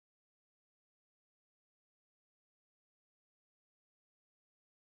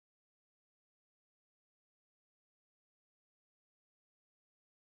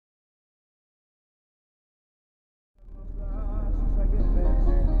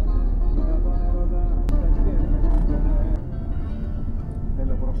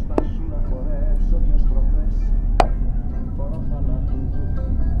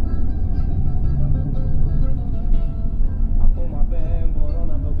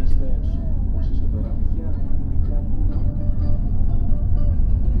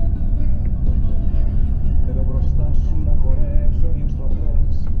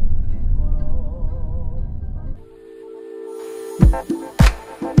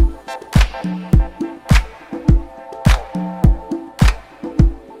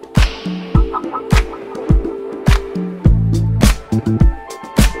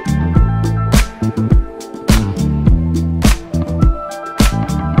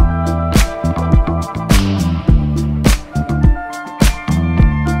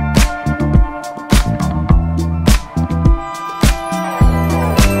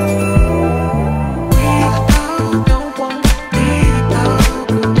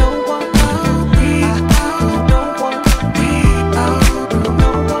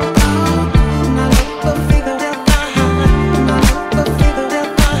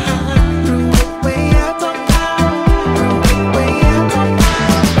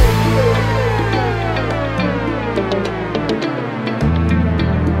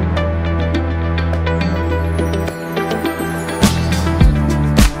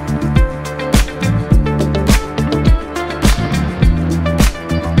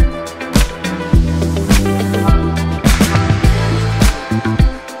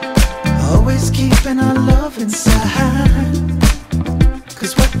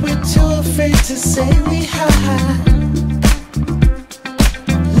to say we had,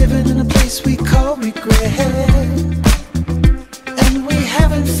 living in a place we call regret, and we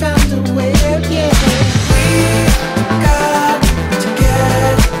haven't found a way out yet. We got to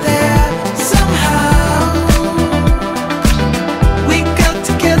get there somehow. We got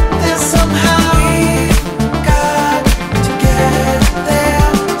to get there somehow. We got to get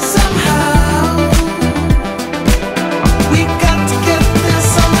there somehow. We got to get there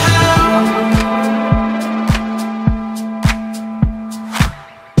somehow.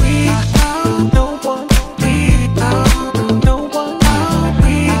 We are no one. We are no one.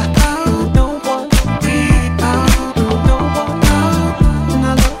 We are no one. We are no one.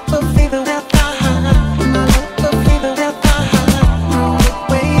 My love will be the death I have. My love will be the death I have.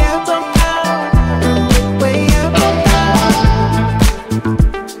 Way out on high. Way out on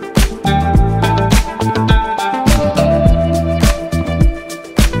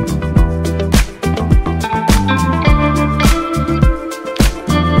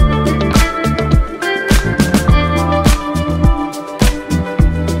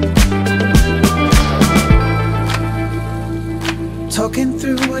talking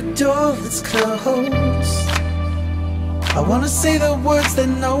through a door that's closed. I wanna say the words that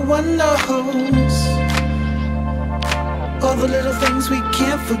no one knows, all the little things we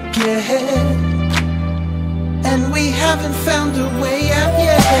can't forget, and we haven't found a way out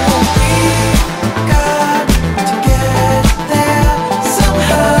yet. We got to get there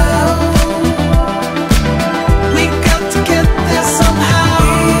somehow. We got to get there somehow.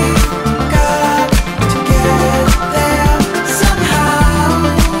 We got to get there somehow.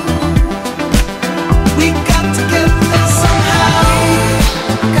 We got to get there somehow.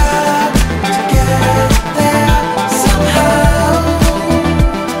 We got to get there somehow.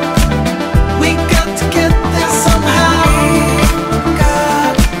 We got to get there somehow. We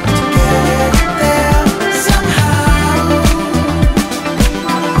got to get there somehow.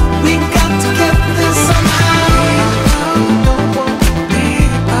 We got to get there somehow. No one, we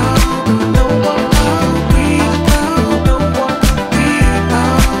are no one. We are no one. We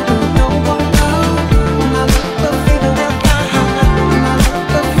are no one. My love will be the death I have. My love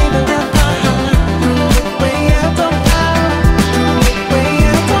will be the death I have. Way out on high. Way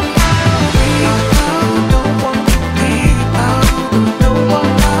out on high. We are no one. We are no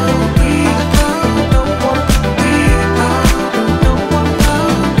one. We are no one. We are no one.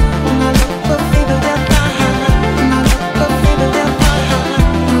 My love will be the death I have. My love will be the death I have.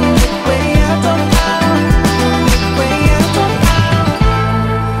 Way out on high. Way out on high.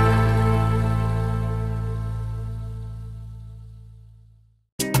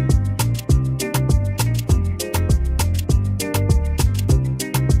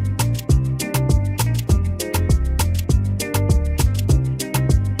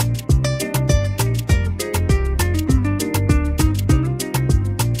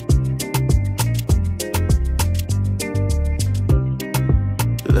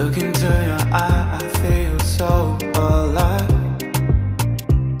 Look into your eye, I feel so alive.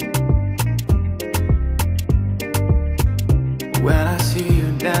 When I see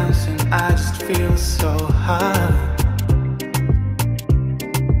you dancing, I just feel so high.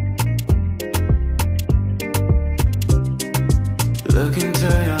 Look into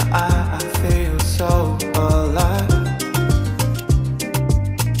your eye, I feel so alive.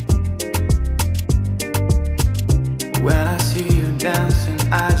 When I see you dancing,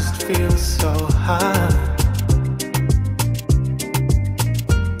 I just feel so high.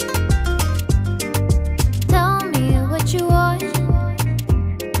 Tell me what you want.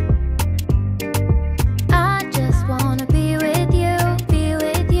 I just wanna be with you, be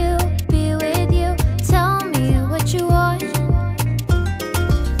with you, be with you. Tell me what you want.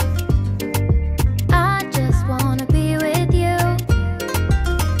 I just wanna be with you,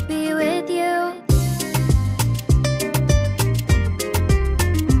 be with you.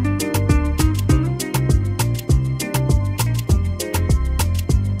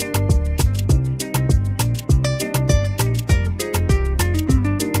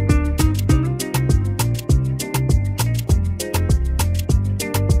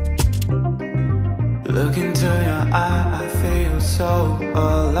 Look into your eye, I feel so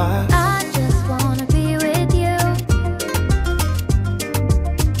alive. I just wanna be with you.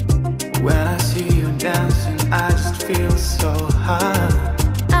 When I see you dancing, I just feel so high.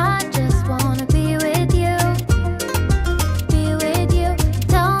 I just wanna be with you, be with you.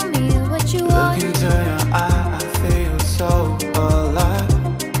 Tell me what you Look want. into your eye, I feel so alive.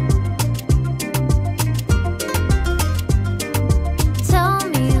 Tell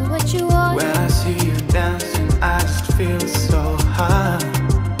me what you want. When I see you dancing, I just feel so high.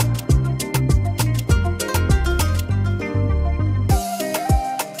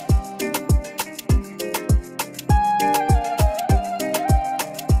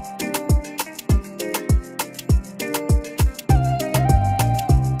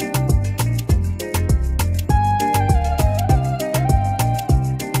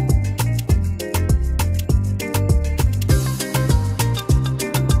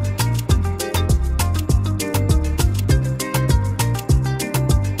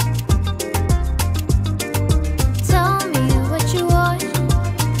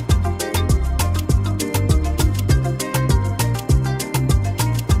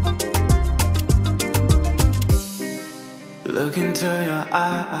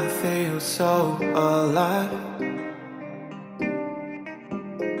 I feel so alive.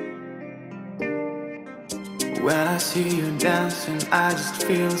 When I see you dancing, I just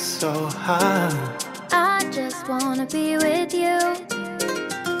feel so high. I just wanna be with you,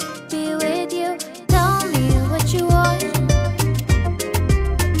 be with you. Tell me what you want.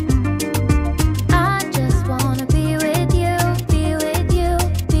 I just wanna be with you, be with you,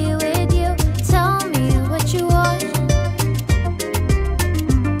 be with you. Tell me what you want.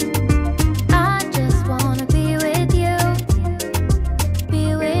 I just wanna be with you,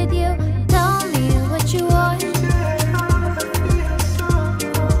 be with you. Tell me what you want.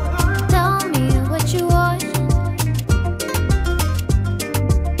 Tell me what you want.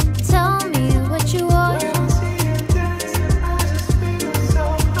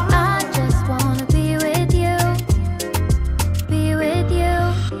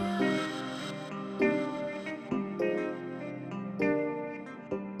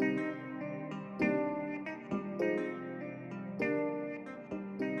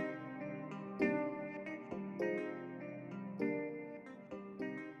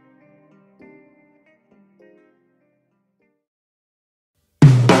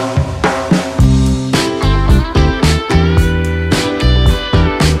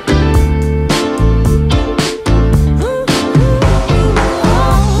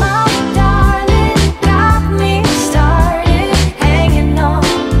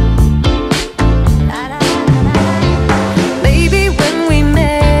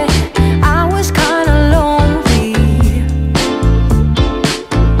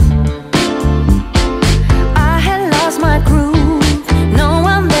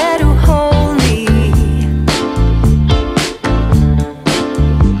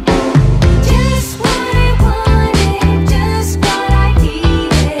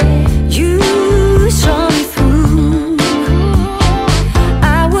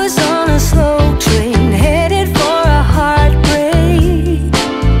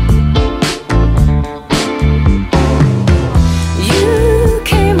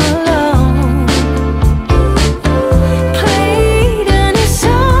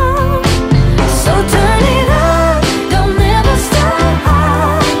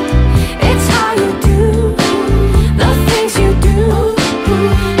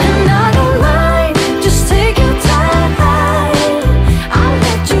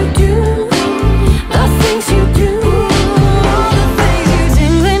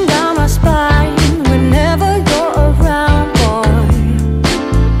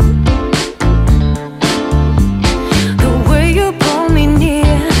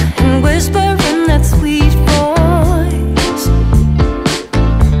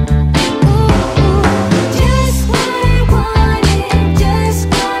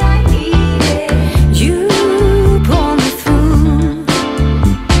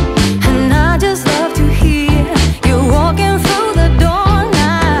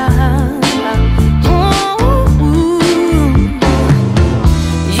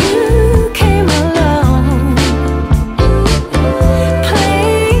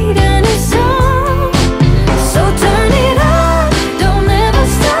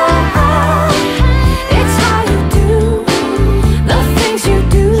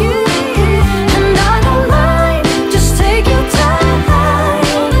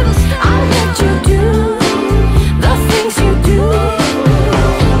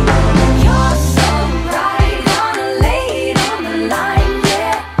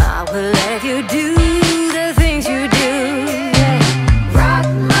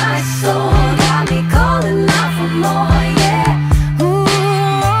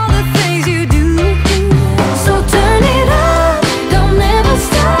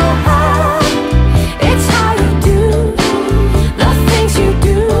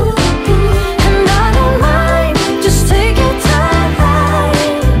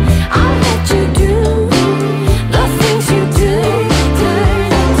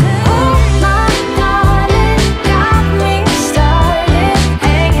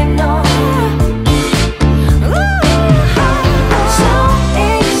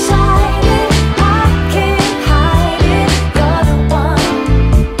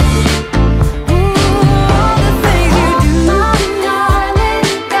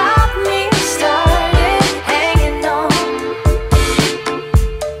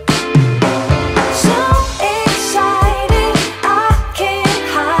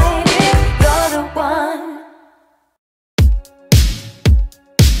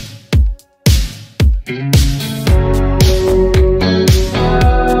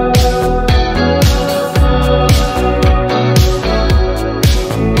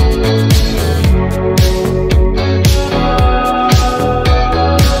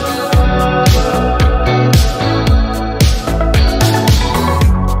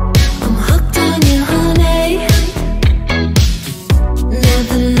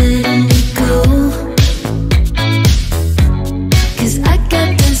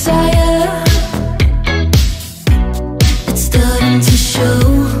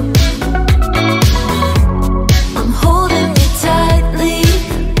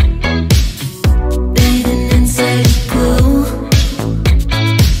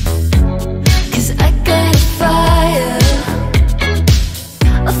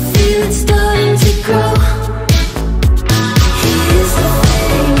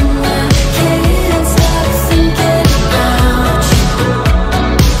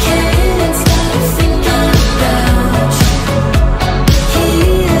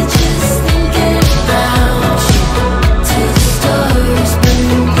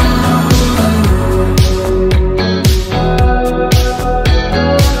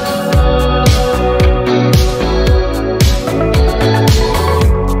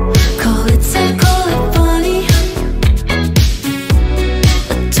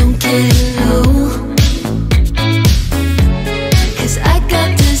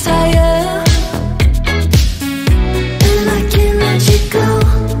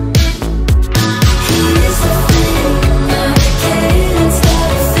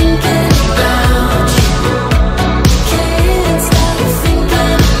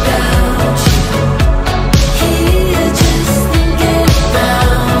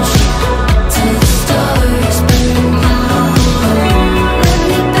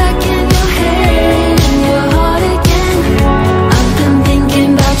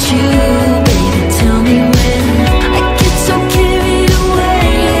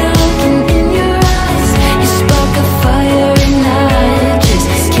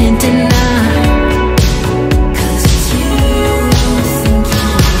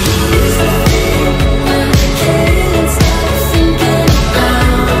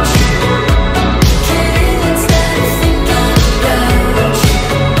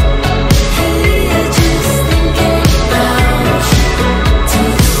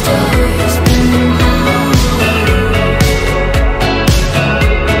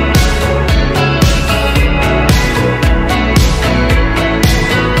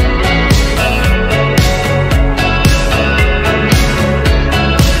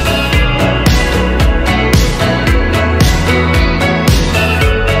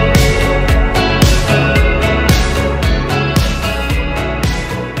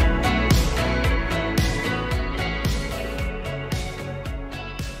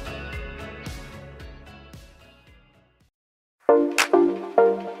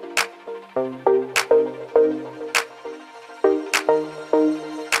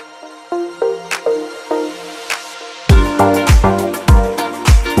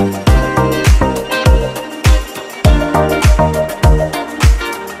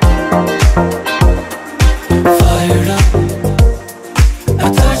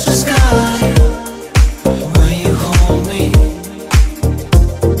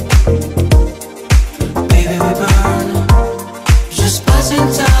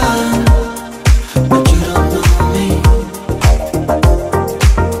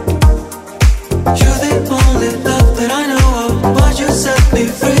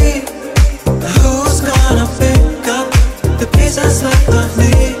 left of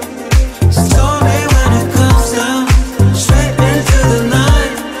me. So tell me when it comes down, straight into the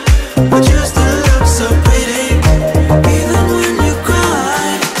night. But you still look so pretty, even when you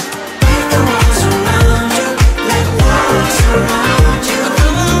cry. Make the walls surround you, let walls surround you.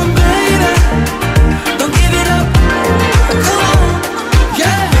 Come on, baby, don't give it up. Come on,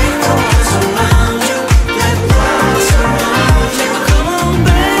 yeah. Make the walls surround you, let walls surround you. Come on,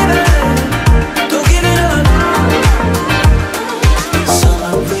 baby, don't give it up.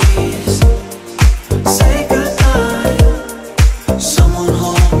 Summer breeze, say goodnight. Someone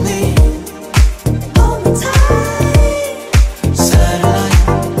hold me tight. Satellite,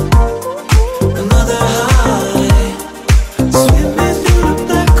 another high. Swimming through the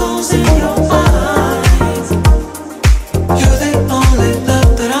black holes in your eyes. You're the only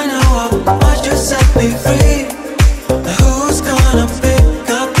love that I know of. Watch you set me free. Now who's gonna pick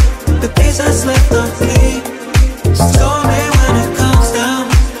up the piece that's left of me? So tell me when it comes down,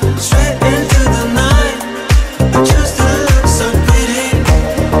 straight into the night. But you still look so pretty,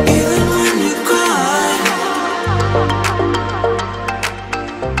 even when you cry.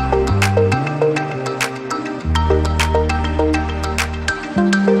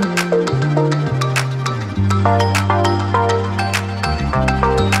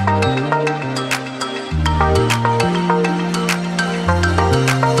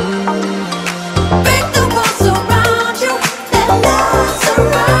 Break the walls around you, let love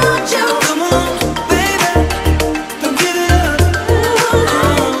surround